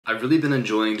I've really been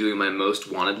enjoying doing my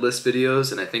most wanted list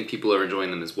videos, and I think people are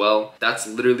enjoying them as well. That's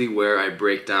literally where I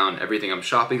break down everything I'm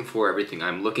shopping for, everything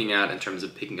I'm looking at in terms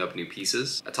of picking up new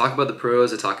pieces. I talk about the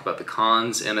pros, I talk about the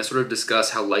cons, and I sort of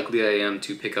discuss how likely I am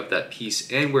to pick up that piece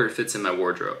and where it fits in my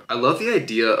wardrobe. I love the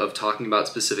idea of talking about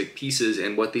specific pieces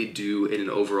and what they do in an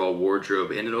overall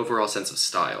wardrobe and an overall sense of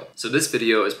style. So this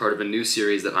video is part of a new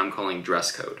series that I'm calling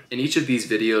Dress Code. In each of these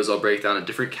videos, I'll break down a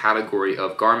different category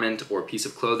of garment or piece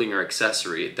of clothing or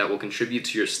accessory that will contribute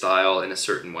to your style in a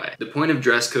certain way. The point of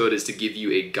Dress Code is to give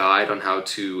you a guide on how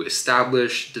to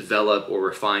establish, develop, or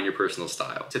refine your personal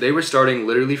style. Today we're starting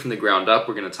literally from the ground up.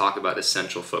 We're going to talk about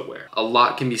essential footwear. A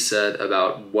lot can be said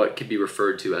about what could be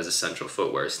referred to as essential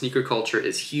footwear. Sneaker culture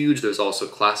is huge. There's also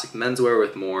classic menswear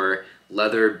with more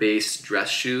leather-based dress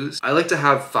shoes. I like to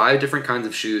have 5 different kinds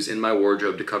of shoes in my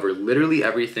wardrobe to cover literally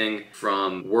everything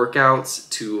from workouts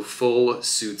to full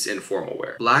suits and formal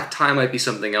wear. Black tie might be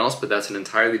something else, but that's an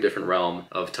entirely different realm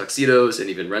of tuxedos and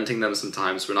even renting them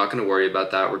sometimes. We're not going to worry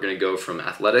about that. We're going to go from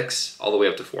athletics all the way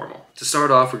up to formal. To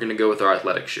start off, we're going to go with our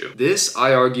athletic shoe. This,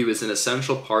 I argue, is an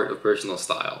essential part of personal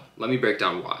style. Let me break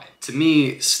down why. To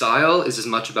me, style is as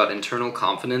much about internal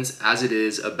confidence as it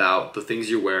is about the things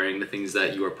you're wearing, the things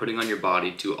that you are putting on your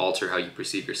body to alter how you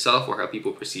perceive yourself or how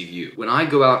people perceive you. When I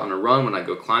go out on a run, when I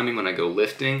go climbing, when I go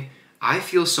lifting, I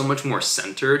feel so much more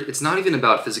centered. It's not even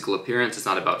about physical appearance, it's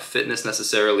not about fitness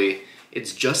necessarily.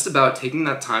 It's just about taking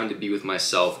that time to be with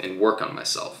myself and work on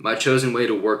myself. My chosen way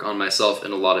to work on myself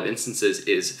in a lot of instances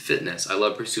is fitness. I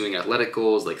love pursuing athletic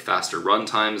goals like faster run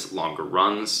times, longer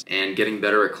runs, and getting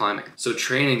better at climbing. So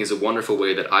training is a wonderful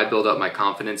way that I build up my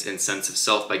confidence and sense of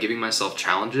self by giving myself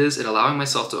challenges and allowing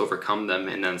myself to overcome them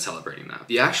and then celebrating that.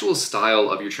 The actual style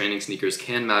of your training sneakers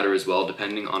can matter as well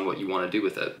depending on what you want to do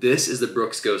with it. This is the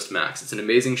Brooks Ghost Max. It's an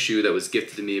amazing shoe that was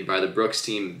gifted to me by the Brooks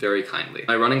team very kindly.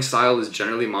 My running style is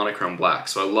generally monochrome black,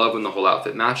 so I love when the whole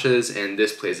outfit matches, and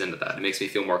this plays into that. It makes me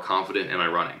feel more confident in my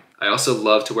running. I also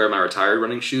love to wear my retired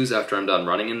running shoes after I'm done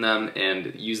running in them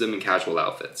and use them in casual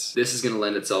outfits. This is going to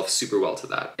lend itself super well to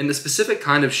that. And the specific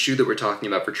kind of shoe that we're talking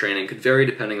about for training could vary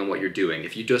depending on what you're doing.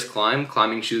 If you just climb,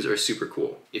 climbing shoes are super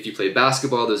cool. If you play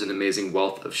basketball, there's an amazing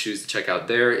wealth of shoes to check out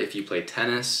there. If you play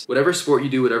tennis, whatever sport you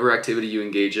do, whatever activity you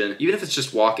engage in, even if it's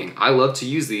just walking, I love to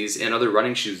use these and other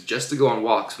running shoes just to go on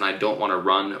walks when I don't want to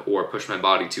run or push my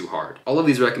body too hard. All of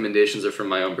these recommendations are from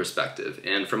my own perspective,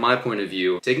 and from my point of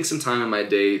view, taking some time in my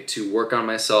day to work on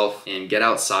myself and get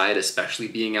outside, especially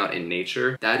being out in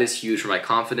nature, that is huge for my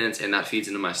confidence and that feeds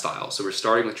into my style. So we're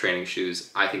starting with training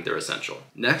shoes. I think they're essential.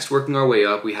 Next, working our way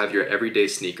up, we have your everyday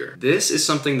sneaker. This is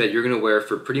something that you're going to wear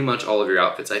for pretty much all of your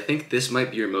outfits. I think this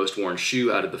might be your most worn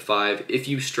shoe out of the 5 if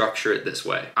you structure it this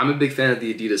way. I'm a big fan of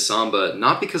the Adidas Samba,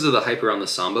 not because of the hype around the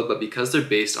Samba, but because they're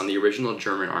based on the original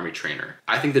German Army trainer.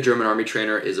 I think the German Army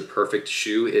trainer is a perfect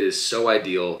shoe. It is so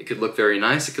ideal. It could look very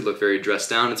nice. It could look very dressed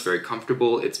down. It's very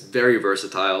comfortable. It's very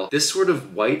versatile. This sort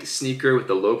of white sneaker with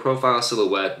the low profile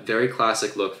silhouette, very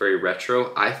classic look, very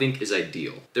retro, I think is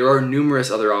ideal. There are numerous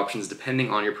other options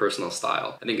depending on your personal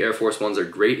style. I think Air Force Ones are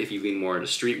great if you lean more into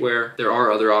streetwear. There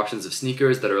are other options of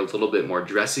sneakers that are a little bit more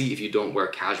dressy if you don't wear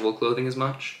casual clothing as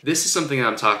much. This is something that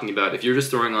I'm talking about if you're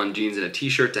just throwing on jeans and a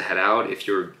t-shirt to head out, if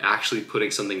you're actually putting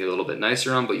something a little bit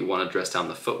nicer on but you want to dress down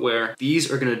the footwear.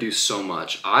 These are going to do so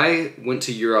much. I went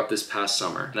to Europe this past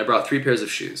summer and I brought 3 pairs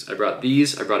of shoes. I brought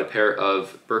these, I brought a pair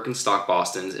of Birkenstock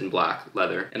Bostons in black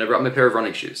leather, and I brought my pair of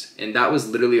running shoes. And that was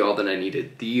literally all that I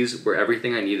needed. These were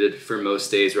everything I needed for most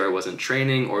days where I wasn't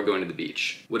training or going to the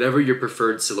beach. Whatever your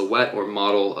preferred silhouette or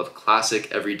model of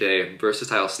classic, everyday,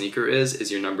 versatile sneaker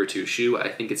is your number 2 shoe. I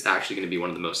think it's actually going to be one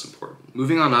of the most important.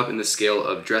 Moving on up in the scale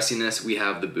of dressiness, we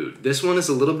have the boot. This one is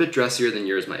a little bit dressier than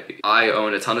yours might be. I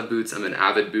own a ton of boots. I'm an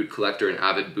avid boot collector, an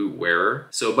avid boot wearer.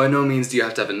 So by no means do you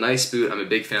have to have a nice boot. I'm a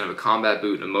big fan of a combat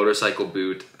boot, a motorcycle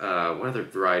boot. What other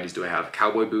varieties do I have?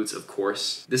 Cowboy boots, of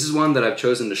course. This is one that I've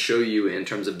chosen to show you in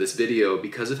terms of this video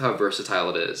because of how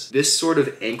versatile it is. This sort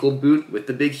of ankle boot with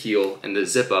the big heel and the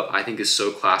zip up I think is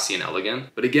so classy and elegant.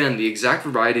 But again, the exact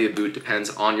variety of boot depends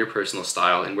on your personal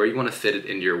style and where you want to fit it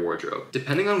into your wardrobe.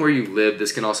 Depending on where you live,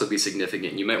 this can also be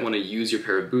significant. You might want to use your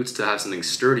pair of boots to have something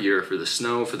sturdier for the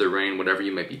snow, for the rain, whatever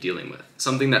you might be dealing with.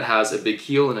 Something that has a big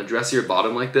heel and a dressier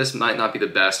bottom like this might not be the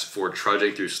best for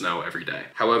trudging through snow every day.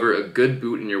 However, a good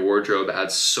boot in your wardrobe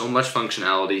adds so much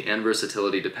functionality and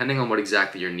versatility depending on what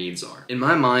exactly your needs are. In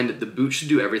my mind, the boot should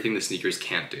do everything the sneakers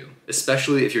can't do.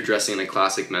 Especially if you're dressing in a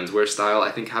classic menswear style,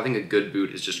 I think having a good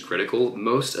boot is just critical.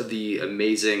 Most of the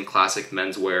amazing classic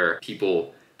menswear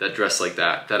people that dress like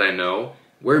that I know,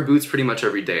 wear boots pretty much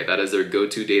every day. That is their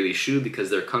go-to daily shoe because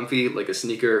they're comfy like a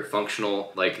sneaker,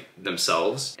 functional like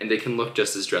themselves, and they can look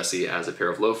just as dressy as a pair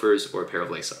of loafers or a pair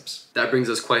of lace-ups. That brings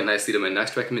us quite nicely to my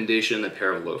next recommendation, a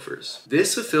pair of loafers.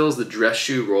 This fulfills the dress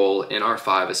shoe role in our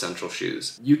 5 essential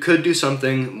shoes. You could do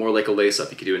something more like a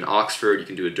lace-up. You could do an Oxford, you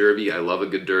can do a derby. I love a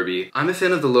good derby. I'm a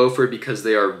fan of the loafer because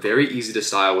they are very easy to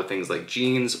style with things like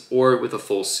jeans or with a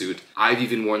full suit. I've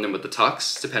even worn them with the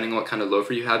tux. Depending on what kind of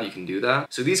loafer you have, you can do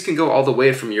that. So these can go all the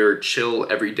way from your chill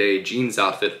everyday jeans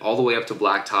outfit all the way up to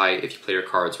black tie if you play your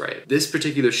cards right. This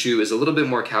particular shoe is a little bit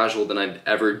more casual than I'd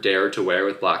ever dare to wear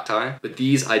with black tie, but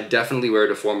these I definitely wear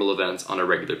to formal events on a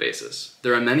regular basis.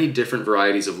 There are many different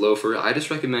varieties of loafer. I just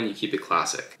recommend you keep it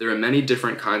classic. There are many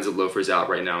different kinds of loafers out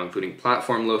right now, including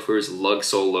platform loafers, lug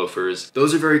sole loafers.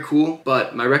 Those are very cool,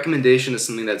 but my recommendation is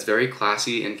something that's very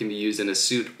classy and can be used in a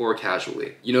suit or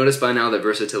casually. You notice by now that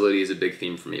versatility is a big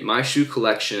theme for me. My shoe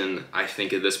collection, I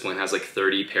think at this point, has like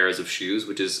 30 pairs of shoes,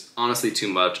 which is honestly too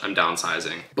much. I'm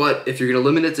downsizing. But if you're gonna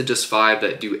limit it to just 5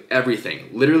 that do everything,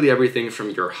 literally everything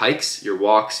from your hikes, your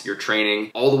walks, your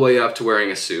training, all the way up to wearing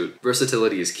a suit,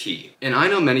 versatility is key. And I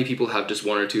know many people have just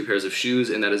 1 or 2 pairs of shoes,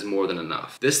 and that is more than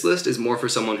enough. This list is more for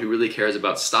someone who really cares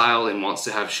about style and wants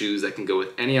to have shoes that can go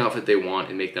with any outfit they want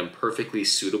and make them perfectly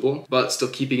suitable, but still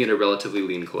keeping it a relatively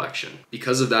lean collection.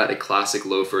 Because of that, a classic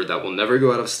loafer that will never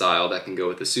go out of style, that can go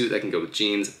with a suit, that can go with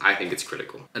jeans, I think it's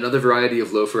critical. Another variety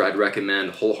of loafer I'd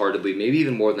recommend wholeheartedly, maybe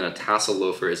even more than a tassel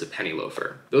loafer, is a penny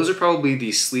loafer. Those are probably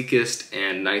the sleekest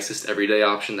and nicest everyday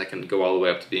option that can go all the way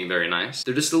up to being very nice.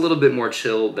 They're just a little bit more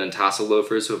chill than tassel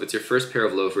loafers, so if it's your first pair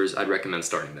of loafers, I'd recommend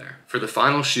starting there. For the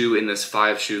final shoe in this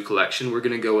 5 shoe collection, we're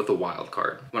gonna go with a wild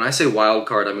card. When I say wild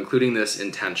card, I'm including this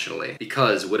intentionally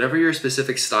because whatever your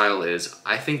specific style is,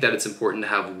 I think that it's important to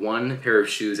have 1 pair of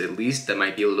shoes at least that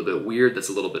might be a little bit weird, that's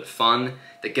a little bit fun,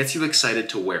 that gets you excited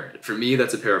to wear it. For me,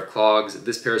 that's a pair of clogs.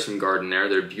 This pair is from Gardenaire.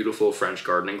 They're beautiful French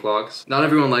gardening clogs. Not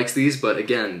everyone likes these, but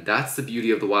again, that's the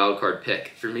beauty of the wild card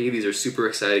pick. For me, these are super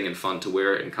exciting and fun to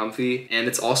wear and comfy, and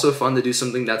it's also fun to do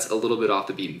something that's a little bit off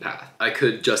the beaten path. I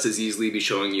could just as easily be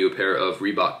showing you a pair of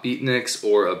Reebok Beatniks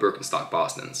or a Birkenstock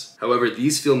Bostons. However,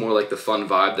 these feel more like the fun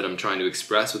vibe that I'm trying to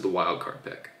express with the wild card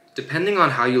pick. Depending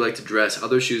on how you like to dress,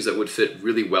 other shoes that would fit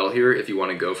really well here if you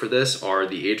want to go for this are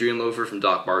the Adrian loafer from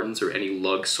Doc Martens or any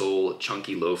lug sole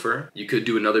chunky loafer. You could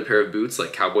do another pair of boots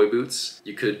like cowboy boots.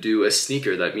 You could do a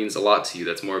sneaker that means a lot to you,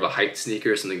 that's more of a hyped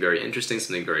sneaker, something very interesting,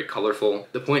 something very colorful.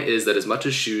 The point is that as much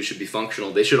as shoes should be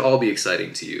functional, they should all be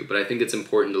exciting to you, but I think it's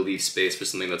important to leave space for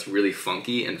something that's really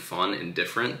funky and fun and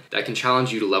different that can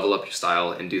challenge you to level up your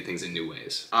style and do things in new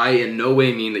ways. I in no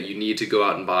way mean that you need to go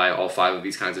out and buy all 5 of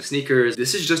these kinds of sneakers.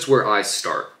 This is just where I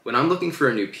start. When I'm looking for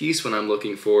a new piece, when I'm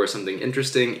looking for something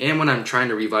interesting, and when I'm trying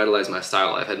to revitalize my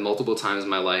style, I've had multiple times in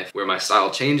my life where my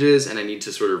style changes and I need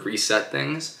to sort of reset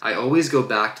things. I always go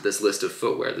back to this list of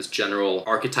footwear, this general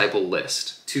archetypal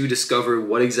list, to discover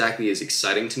what exactly is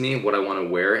exciting to me, what I want to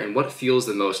wear, and what feels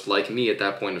the most like me at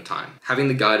that point of time. Having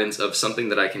the guidance of something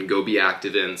that I can go be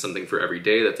active in, something for every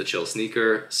day that's a chill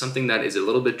sneaker, something that is a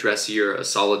little bit dressier, a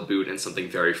solid boot, and something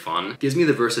very fun, gives me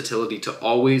the versatility to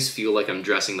always feel like I'm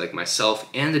dressing like myself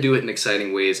and to do it in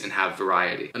exciting ways and have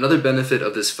variety. Another benefit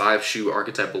of this 5 shoe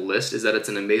archetypal list is that it's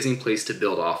an amazing place to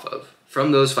build off of.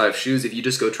 From those 5 shoes, if you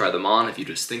just go try them on, if you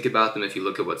just think about them, if you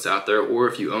look at what's out there, or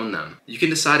if you own them, you can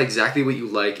decide exactly what you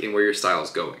like and where your style is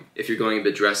going. If you're going a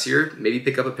bit dressier, maybe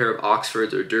pick up a pair of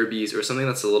Oxfords or derbies or something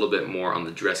that's a little bit more on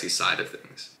the dressy side of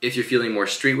things. If you're feeling more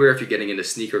streetwear, if you're getting into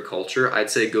sneaker culture, I'd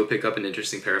say go pick up an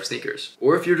interesting pair of sneakers.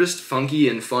 Or if you're just funky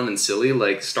and fun and silly,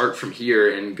 like start from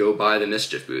here and go buy the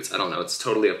MSCHF boots. I don't know, it's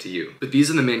totally up to you. But these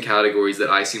are the main categories that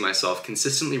I see myself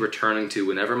consistently returning to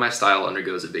whenever my style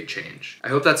undergoes a big change. I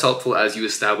hope that's helpful as you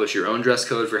establish your own dress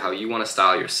code for how you want to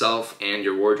style yourself and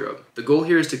your wardrobe. The goal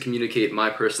here is to communicate my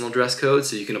personal dress code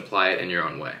so you can apply it in your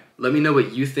own way. Let me know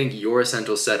what you think your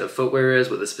essential set of footwear is,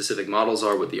 what the specific models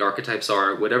are, what the archetypes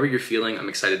are, whatever you're feeling, I'm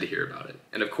excited to hear about it.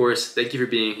 And of course, thank you for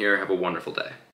being here. Have a wonderful day.